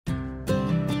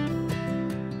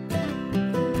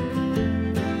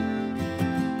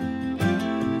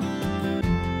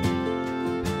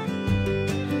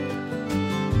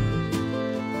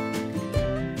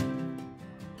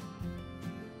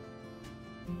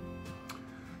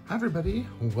Hi everybody,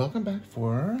 welcome back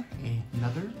for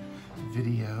another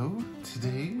video.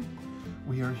 Today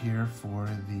we are here for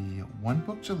the One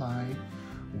Book July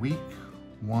Week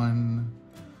 1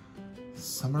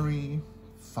 summary,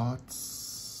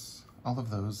 thoughts, all of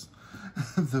those,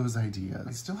 those ideas.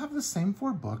 I still have the same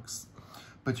 4 books,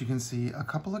 but you can see a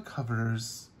couple of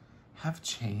covers have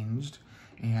changed,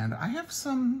 and I have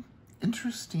some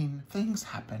interesting things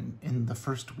happen in the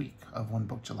first week of One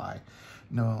Book July.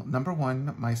 No, number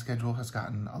one, my schedule has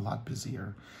gotten a lot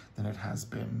busier than it has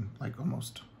been like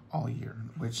almost all year,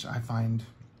 which I find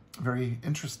very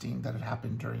interesting that it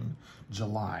happened during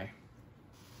July,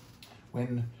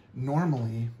 when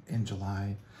normally in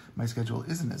July my schedule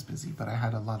isn't as busy, but I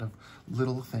had a lot of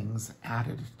little things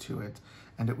added to it,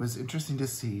 and it was interesting to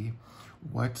see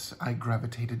what I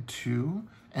gravitated to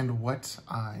and what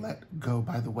I let go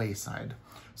by the wayside.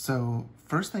 So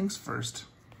first things first,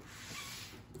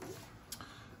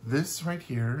 this right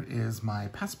here is my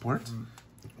passport,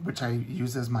 which I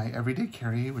use as my everyday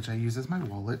carry, which I use as my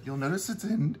wallet. You'll notice it's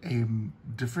in a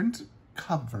different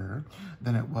cover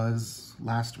than it was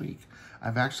last week.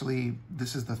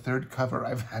 This is the 3rd cover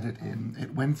I've had it in.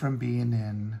 It went from being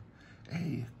in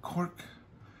a cork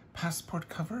passport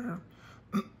cover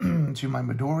to my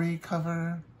Midori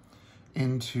cover,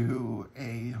 into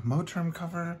a Moterm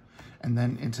cover, and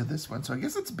then into this one. So I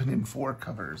guess it's been in 4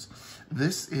 covers.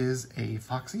 This is a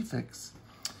Foxy Fix.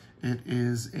 It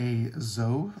is a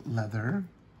Zoe leather,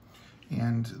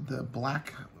 and the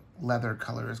black leather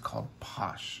color is called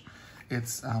Posh.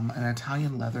 It's an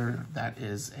Italian leather that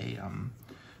is it's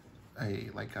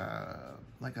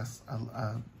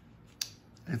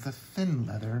a thin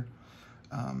leather.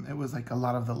 It was like a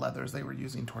lot of the leathers they were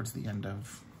using towards the end.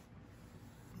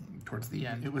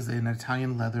 It was an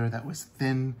Italian leather that was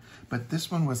thin, but this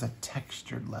one was a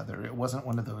textured leather. It wasn't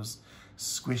one of those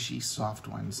squishy, soft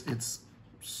ones. It's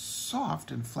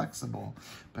soft and flexible,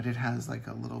 but it has like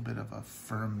a little bit of a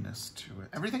firmness to it.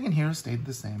 Everything in here stayed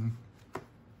the same.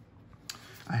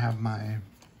 I have my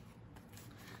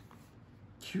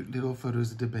cute little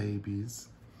photos of the babies.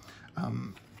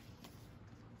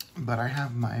 But I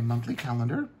have my monthly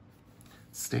calendar,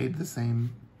 stayed the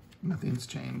same, nothing's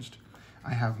changed.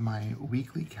 I have my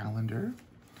weekly calendar,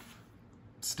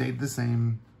 stayed the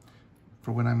same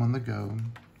for when I'm on the go.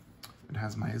 It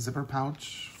has my zipper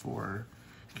pouch for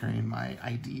carrying my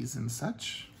IDs and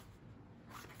such.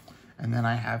 And then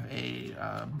I have a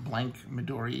blank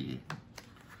Midori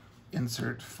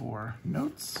insert for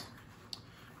notes.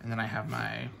 And then I have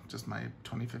my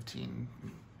 2015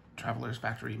 Traveler's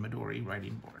Factory Midori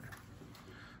writing board.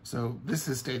 So this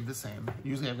has stayed the same.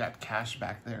 Usually I've got cash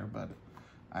back there, but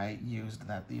I used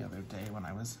that the other day when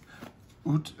I was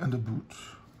out and about.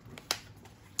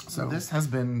 So this has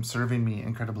been serving me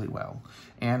incredibly well.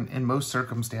 And in most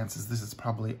circumstances, this is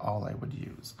probably all I would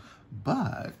use.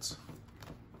 But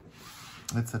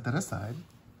let's set that aside.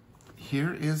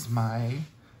 Here is my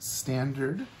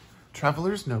standard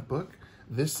traveler's notebook.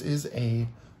 This is a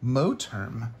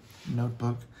Moterm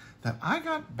notebook that I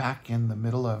got back in the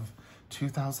middle of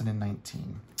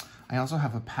 2019. I also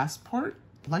have a passport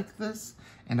like this,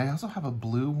 and I also have a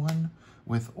blue one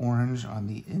with orange on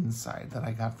the inside that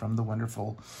I got from the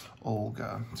wonderful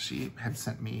Olga. She had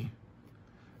sent me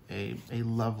a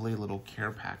lovely little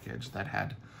care package that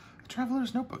had a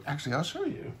traveler's notebook. Actually, I'll show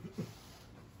you.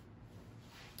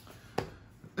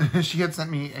 She had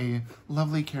sent me a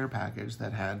lovely care package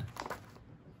that had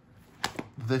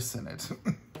this in it.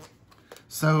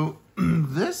 So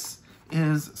this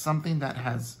is something that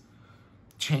has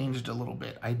changed a little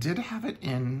bit. I did have it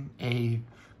in a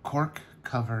cork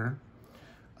cover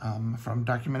from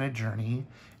Documented Journey,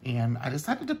 and I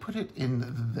decided to put it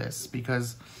in this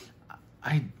because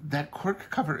that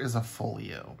cork cover is a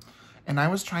folio, and I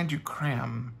was trying to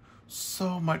cram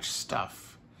so much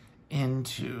stuff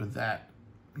into that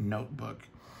notebook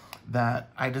that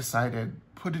I decided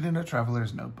put it in a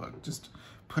traveler's notebook. Just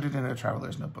put it in a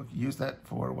traveler's notebook. Use that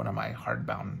for one of my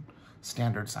hardbound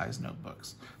standard size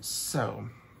notebooks. So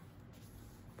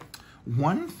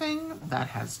one thing that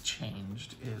has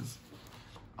changed is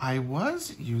I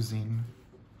was using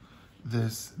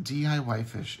this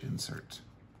DIYFish insert,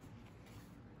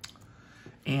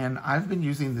 and I've been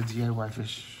using the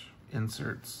DIYFish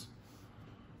inserts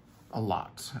a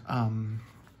lot.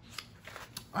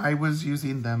 I was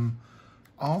using them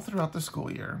all throughout the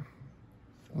school year,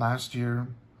 last year,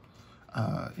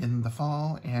 in the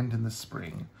fall and in the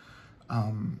spring.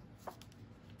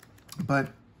 But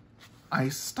I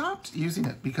stopped using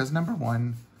it because, number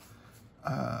one,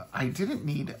 I didn't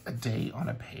need a day on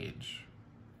a page.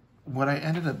 What I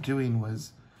ended up doing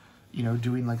was,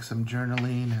 doing like some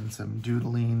journaling and some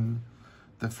doodling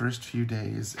the first few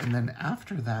days. And then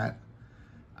after that,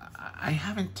 I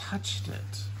haven't touched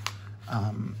it.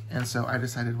 And so I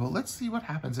decided, well, let's see what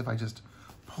happens if I just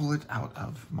pull it out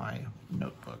of my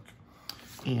notebook.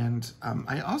 And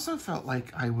I also felt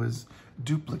like I was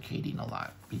duplicating a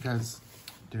lot because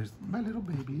there's my little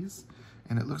babies,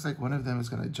 and it looks like one of them is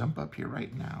going to jump up here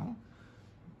right now,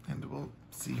 and we'll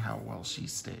see how well she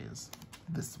stays.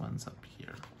 This one's up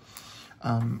here.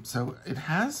 So it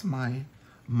has my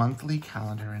monthly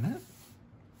calendar in it,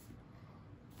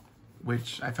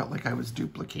 which I felt like I was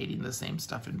duplicating the same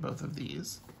stuff in both of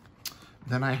these.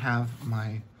 Then I have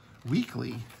my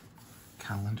weekly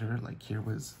calendar, like here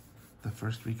was the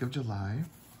first week of July.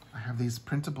 I have these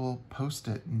printable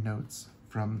Post-it notes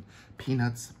from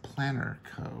Peanuts Planner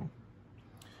Co.,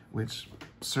 which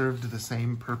served the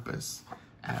same purpose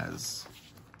as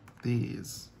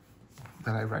these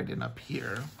that I write in up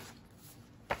here.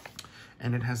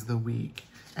 And it has the week.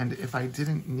 And if I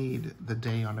didn't need the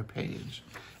day on a page,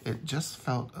 it just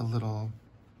felt a little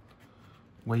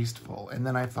wasteful. And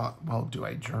then I thought, well, do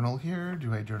I journal here?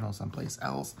 Do I journal someplace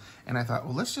else? And I thought,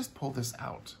 well, let's just pull this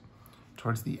out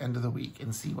towards the end of the week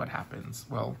and see what happens.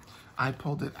 Well, I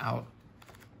pulled it out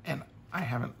and I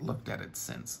haven't looked at it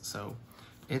since, so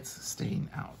it's staying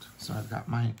out. So I've got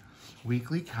my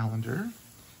weekly calendar.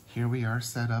 Here we are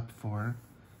set up for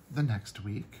the next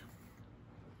week.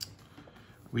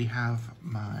 We have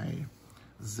my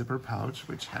zipper pouch,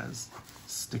 which has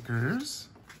stickers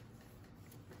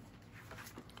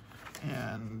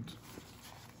and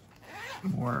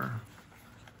more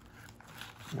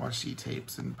washi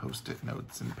tapes and Post-it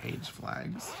notes and page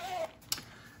flags.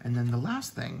 And then the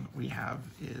last thing we have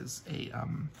is a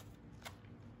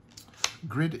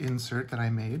grid insert that I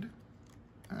made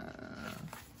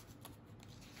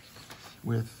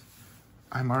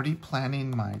I'm already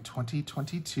planning my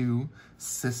 2022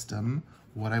 system,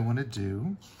 what I want to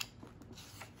do,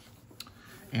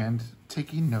 and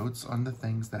taking notes on the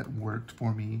things that worked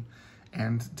for me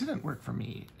and didn't work for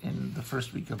me in the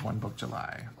first week of One Book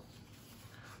July.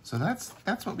 So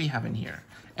that's what we have in here.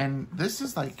 And this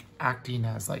is like acting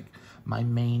as like my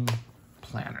main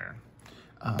planner.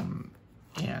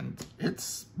 And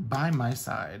it's by my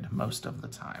side most of the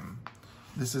time.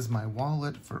 This is my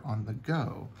wallet for on the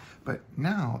go. But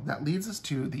now that leads us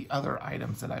to the other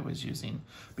items that I was using,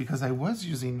 because I was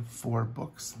using 4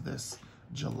 books this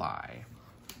July.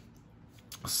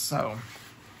 So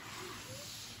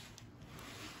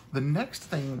the next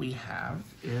thing we have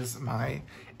is my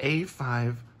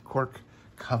A5 cork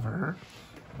cover,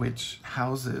 which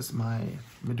houses my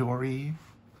Midori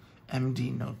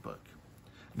MD notebook.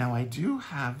 Now I do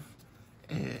have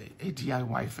a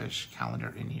DIYFish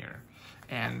calendar in here,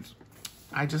 and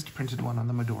I just printed one on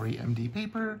the Midori MD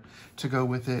paper to go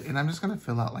with it, and I'm just gonna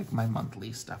fill out like my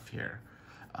monthly stuff here.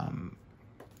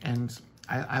 And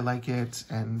I like it,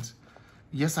 and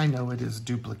yes, I know it is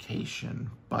duplication,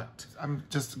 but I'm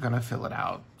just gonna fill it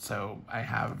out so I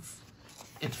have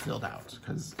it filled out,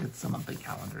 because it's a monthly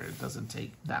calendar. It doesn't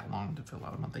take that long to fill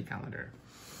out a monthly calendar.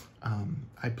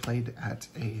 I played at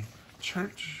a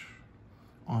church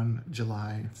on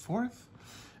July 4th.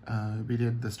 We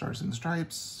did the Stars and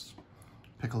Stripes,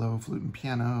 piccolo, flute, and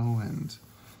piano, and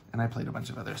I played a bunch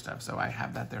of other stuff, so I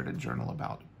have that there to journal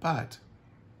about. But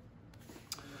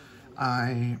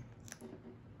I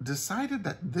decided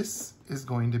that this is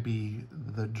going to be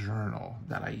the journal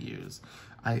that I use.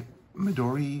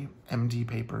 Midori MD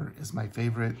paper is my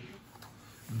favorite.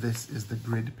 This is the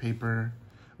grid paper,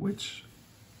 which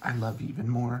I love even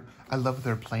more. I love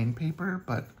their plain paper,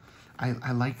 but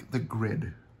I like the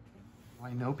grid.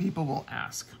 I know people will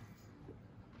ask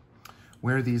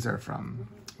where these are from.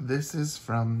 This is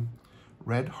from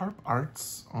Red Harp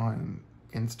Arts on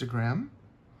Instagram.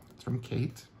 It's from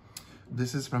Kate.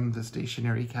 This is from the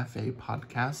Stationery Cafe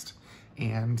podcast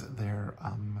and their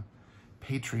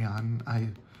Patreon. I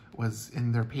was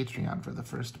in their Patreon for the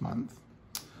first month.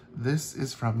 This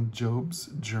is from Job's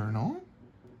Journal.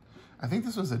 I think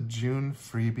this was a June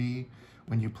freebie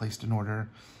when you placed an order.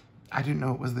 I didn't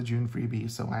know it was the June freebie,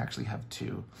 so I actually have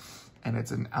 2. And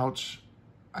it's an ouch,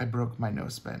 I broke my no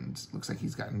spend. Looks like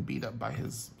he's gotten beat up by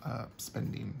his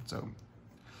spending. So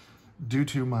due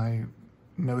to my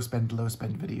no spend, low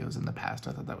spend videos in the past,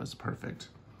 I thought that was perfect.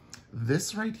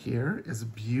 This right here is a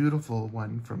beautiful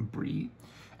one from Bree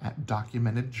at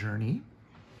Documented Journey.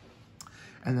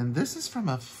 And then this is from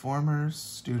a former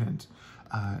student,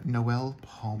 Noelle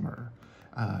Palmer.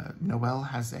 Noelle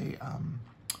has a,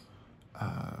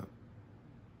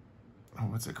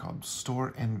 what's it called?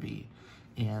 Store Envy.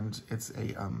 and it's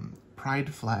a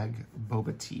pride flag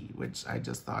boba tea, which I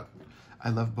just thought, I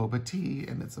love boba tea,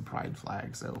 and it's a pride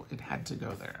flag, so it had to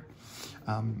go there.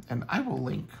 And I will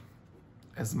link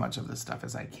as much of this stuff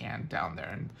as I can down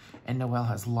there. And Noelle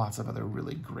has lots of other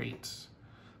really great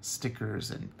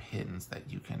stickers and pins that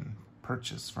you can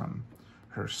purchase from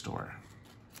her store.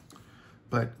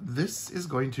 But this is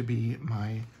going to be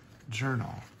my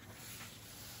journal.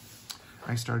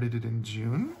 I started it in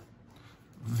June,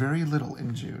 very little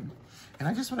in June. And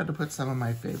I just wanted to put some of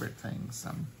my favorite things,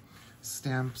 some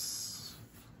stamps,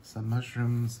 some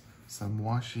mushrooms, some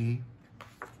washi.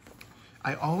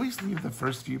 I always leave the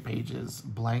first few pages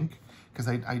blank because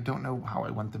I don't know how I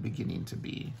want the beginning to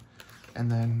be. And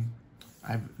then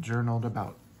I've journaled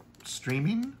about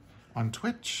streaming on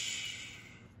Twitch.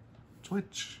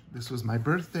 This was my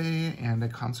birthday and a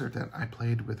concert that I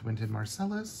played with Wynton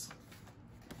Marsalis.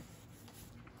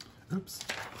 Oops.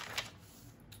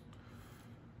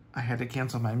 I had to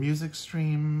cancel my music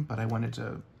stream, but I wanted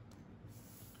to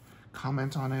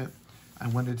comment on it. I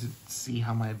wanted to see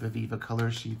how my Viviva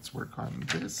color sheets work on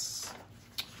this.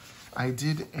 I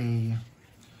did a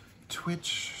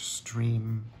Twitch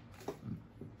stream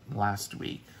last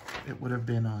week. It would have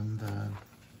been on the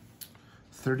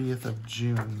 30th of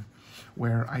June,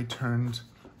 where I turned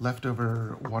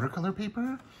leftover watercolor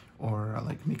paper or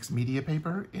like mixed media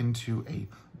paper into a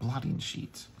blotting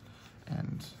sheet.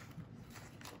 And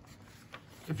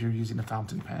if you're using a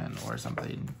fountain pen or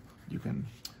something, you can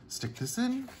stick this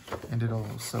in and it'll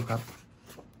soak up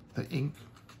the ink.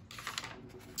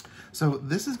 So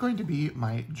this is going to be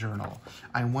my journal.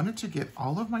 I wanted to get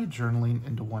all of my journaling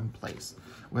into one place,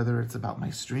 whether it's about my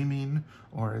streaming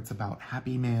or it's about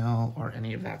Happy Mail or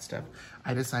any of that stuff.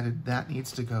 I decided that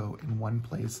needs to go in one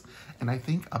place, and I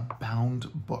think a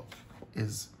bound book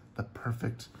is the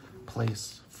perfect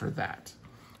place for that.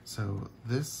 So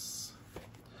this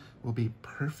will be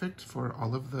perfect for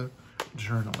all of the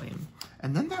journaling.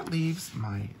 And then that leaves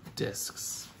my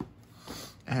discs.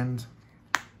 And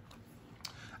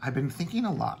I've been thinking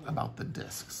a lot about the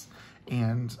discs,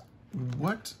 and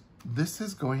what this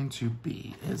is going to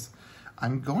be is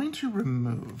I'm going to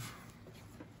remove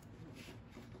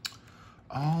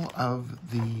all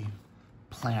of the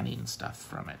planning stuff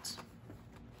from it.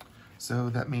 So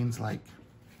that means like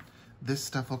this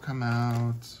stuff will come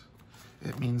out.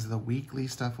 It means the weekly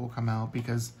stuff will come out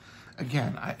because,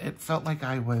 again, it felt like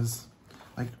I was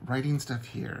like writing stuff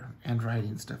here and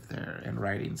writing stuff there and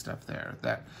writing stuff there,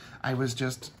 that I was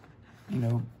just, you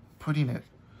know, putting it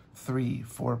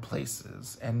 3-4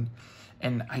 places, and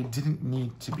I didn't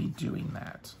need to be doing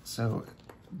that. So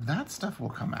that stuff will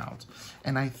come out.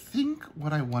 And I think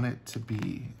what I want it to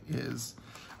be is,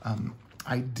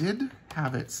 I did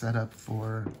have it set up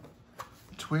for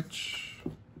Twitch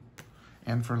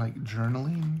and for like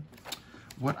journaling.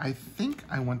 What I think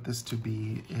I want this to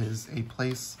be is a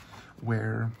place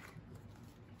where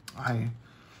I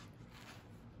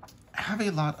have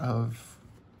a lot of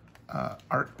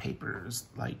art papers,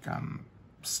 like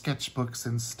sketchbooks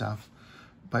and stuff,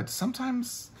 but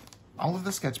sometimes all of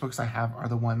the sketchbooks I have are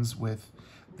the ones with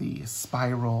the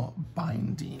spiral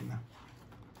binding.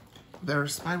 They're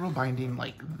spiral binding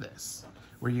like this,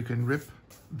 where you can rip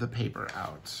the paper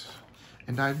out.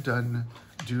 And I've done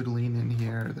doodling in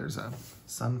here. There's a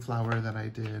sunflower that I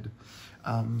did.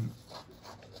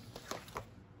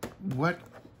 What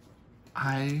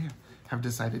I have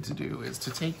decided to do is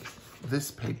to take this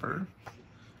paper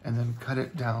and then cut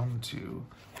it down to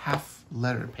half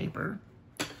letter paper.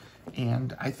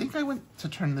 And I think I want to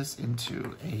turn this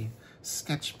into a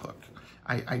sketchbook.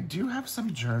 I do have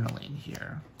some journaling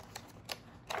here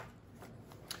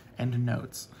and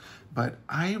notes, but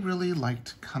I really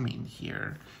liked coming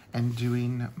here and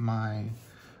doing my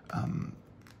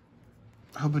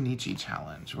Hobonichi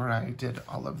challenge, where I did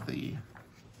all of the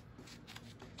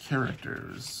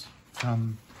characters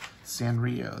from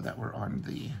Sanrio that were on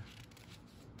the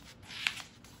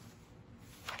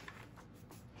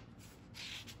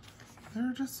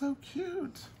they're just so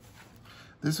cute.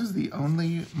 This was the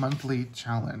only monthly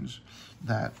challenge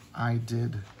that I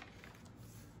did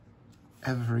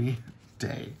every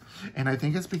day. And I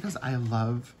think it's because I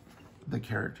love the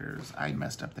characters. I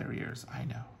messed up their ears. I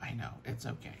know, it's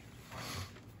okay.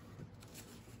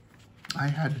 I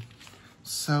had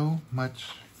so much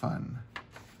fun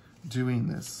doing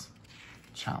this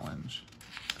challenge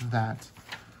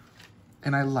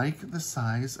and I like the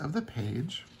size of the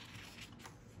page.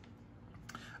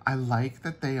 I like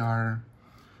that they are,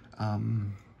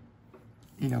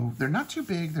 you know, they're not too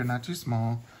big, they're not too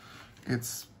small.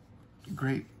 It's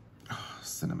great. Oh,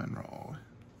 cinnamon roll.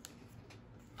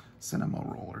 Cinema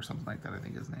roll or something like that, I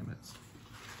think his name is.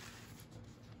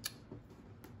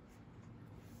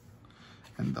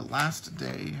 And the last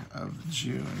day of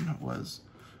June was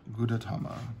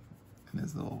Gudetama and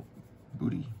his little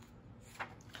booty.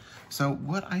 So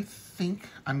what I think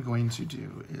I'm going to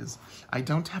do is, I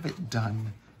don't have it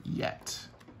done yet,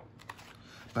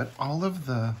 but all of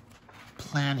the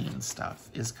planning stuff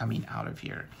is coming out of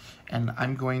here. And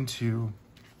I'm going to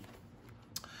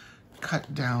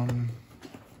cut down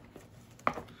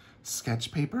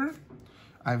sketch paper.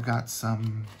 I've got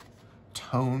some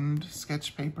toned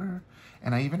sketch paper,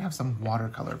 and I even have some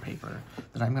watercolor paper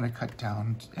that I'm going to cut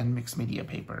down, and mixed media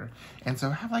paper. And so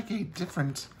I have like a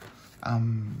different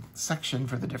section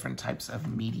for the different types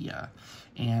of media,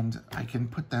 and I can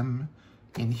put them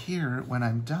in here when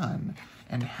I'm done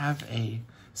and have a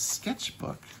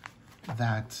sketchbook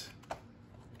that,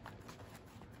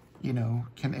 you know,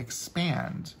 can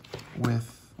expand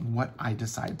with what I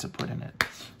decide to put in it.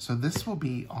 So this will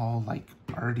be all like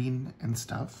arting and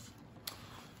stuff.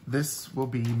 This will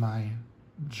be my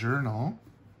journal.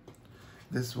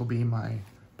 This will be my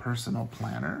personal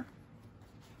planner.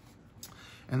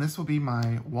 And this will be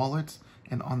my wallet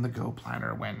and on-the-go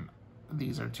planner when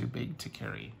these are too big to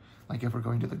carry. Like if we're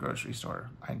going to the grocery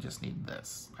store, I just need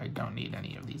this. I don't need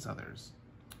any of these others.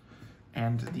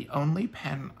 And the only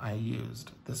pen I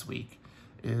used this week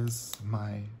is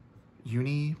my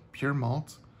Uni Pure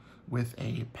Malt with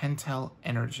a Pentel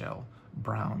Energel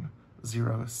Brown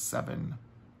 07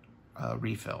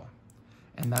 refill.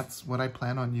 And that's what I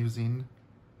plan on using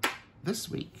this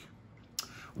week.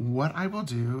 What I will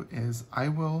do is I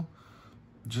will,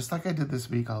 just like I did this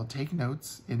week, I'll take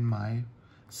notes in my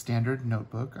standard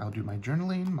notebook. I'll do my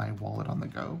journaling, my wallet on the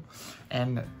go,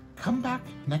 and come back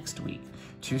next week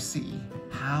to see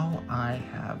how I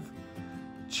have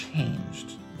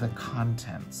changed the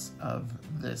contents of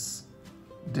this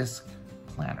disc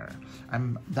planner.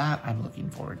 I'm looking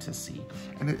forward to see.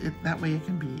 And that way it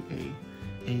can be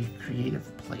a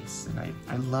creative place. And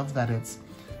I love that it's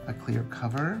a clear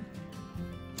cover,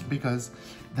 because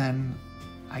then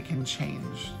I can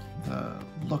change the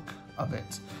look of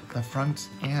it, the front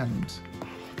and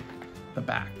the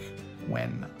back,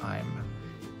 when I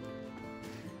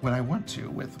want to,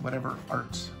 with whatever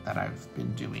art that I've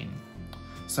been doing.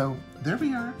 So there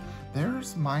we are.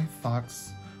 There's my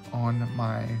thoughts on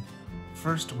my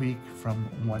first week from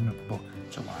One Book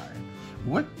July.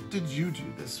 What did you do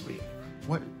this week?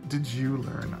 What did you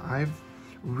learn? I've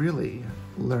really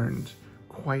learned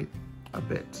quite a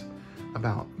bit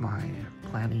about my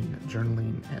planning,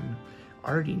 journaling, and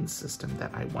arting system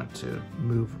that I want to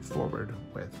move forward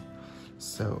with.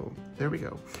 So there we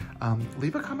go.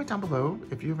 Leave a comment down below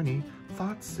if you have any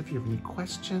thoughts, if you have any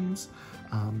questions,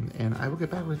 and I will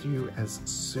get back with you as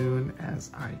soon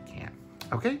as I can.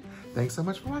 Okay, thanks so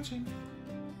much for watching.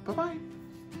 Bye-bye.